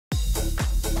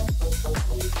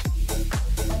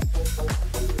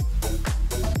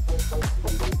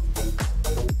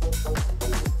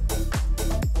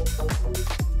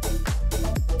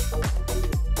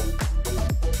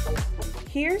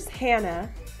Canna,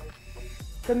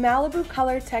 the Malibu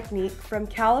Color Technique from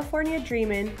California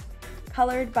Dreamin',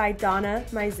 colored by Donna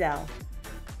Mizell.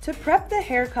 To prep the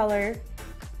hair color,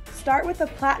 start with a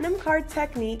Platinum Card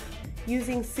Technique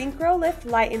using Synchro Lift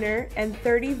Lightener and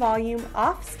 30 volume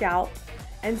off scalp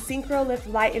and Synchro Lift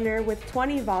Lightener with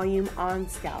 20 volume on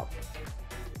scalp.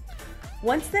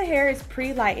 Once the hair is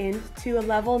pre-lightened to a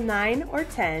level 9 or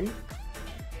 10,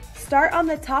 start on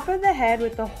the top of the head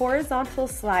with a horizontal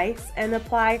slice and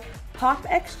apply Pop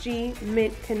XG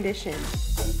Mint Condition.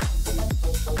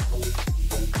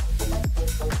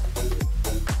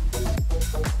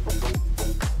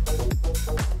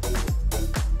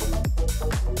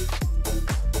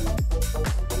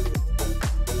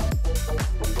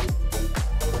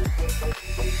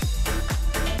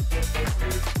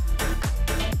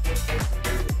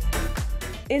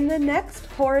 In the next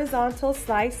horizontal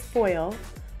slice foil,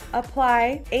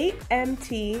 apply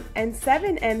 8MT and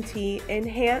 7MT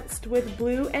enhanced with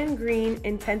blue and green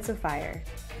intensifier.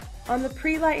 On the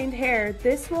pre-lightened hair,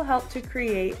 this will help to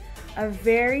create a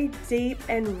very deep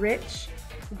and rich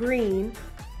green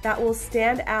that will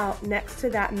stand out next to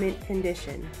that mint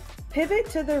condition. Pivot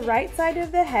to the right side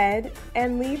of the head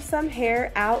and leave some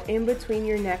hair out in between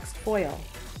your next foil.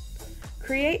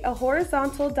 Create a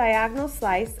horizontal diagonal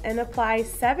slice and apply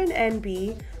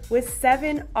 7NB with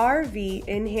 7RV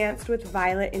enhanced with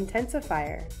violet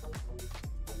intensifier.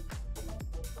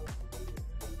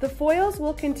 The foils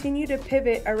will continue to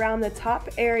pivot around the top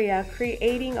area,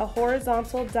 creating a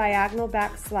horizontal diagonal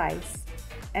back slice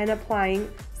and applying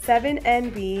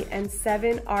 7NB and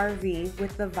 7RV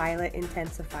with the violet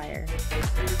intensifier.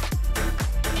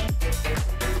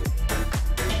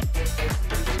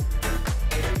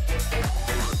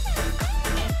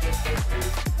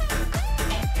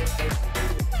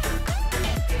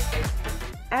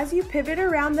 As you pivot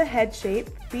around the head shape,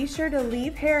 be sure to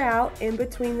leave hair out in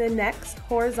between the next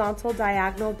horizontal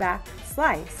diagonal back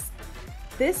slice.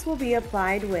 This will be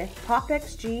applied with Pop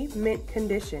XG Mint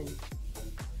Condition.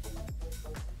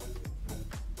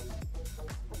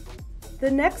 The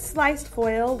next sliced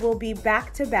foil will be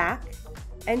back to back,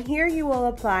 and here you will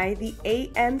apply the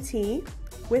 8MT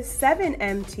with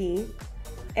 7MT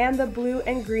and the blue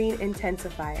and green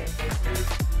intensifier.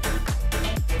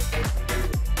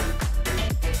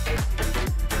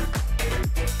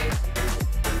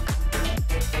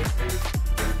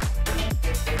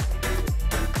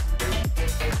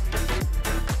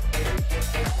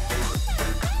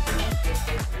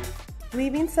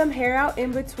 Leaving some hair out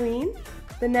in between,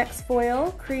 the next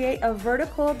foil, create a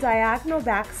vertical diagonal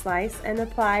back slice and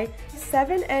apply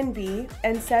 7NB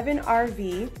and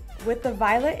 7RV with the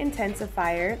violet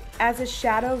intensifier as a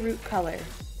shadow root color.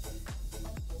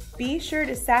 Be sure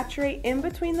to saturate in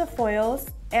between the foils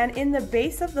and in the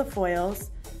base of the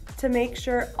foils to make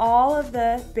sure all of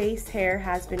the base hair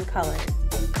has been colored.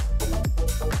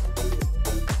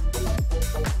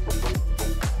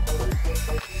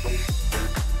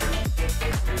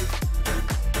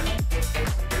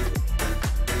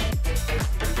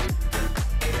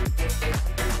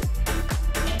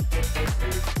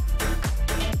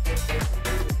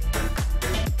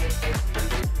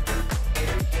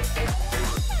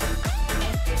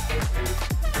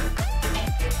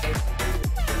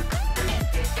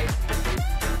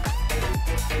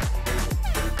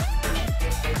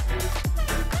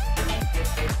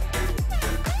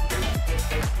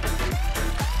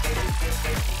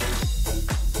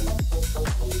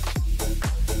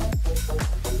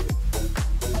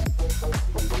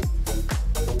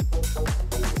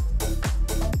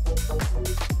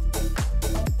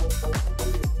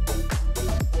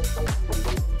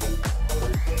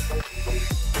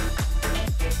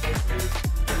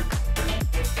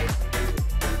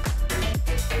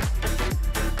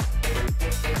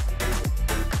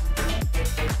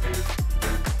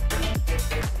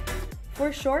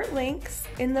 For short links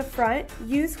in the front,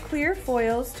 use clear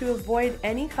foils to avoid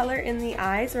any color in the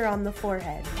eyes or on the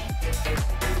forehead.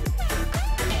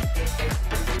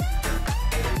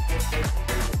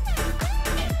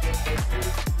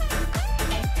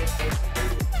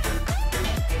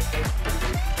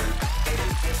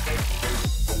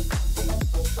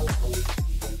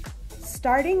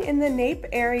 Starting in the nape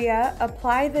area,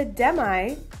 apply the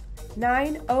Demi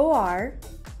 9OR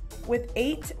with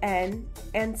 8N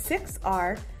and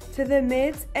 6R to the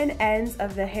mids and ends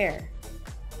of the hair.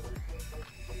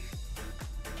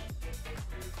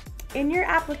 In your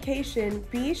application,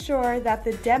 be sure that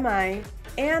the Demi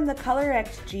and the Color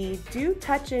XG do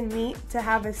touch and meet to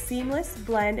have a seamless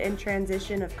blend and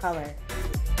transition of color.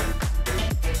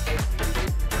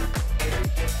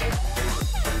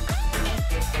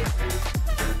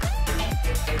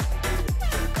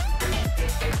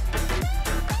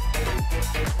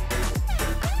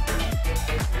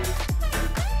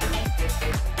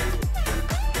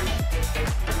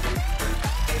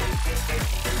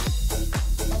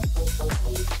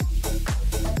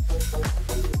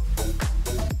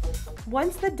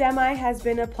 Once the demi has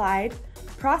been applied,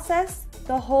 process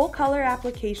the whole color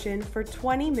application for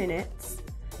 20 minutes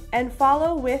and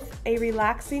follow with a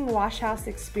relaxing wash house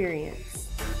experience.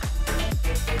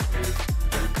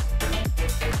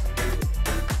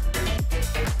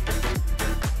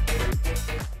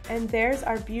 And there's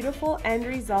our beautiful end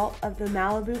result of the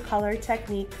Malibu Color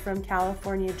Technique from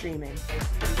California Dreamin'.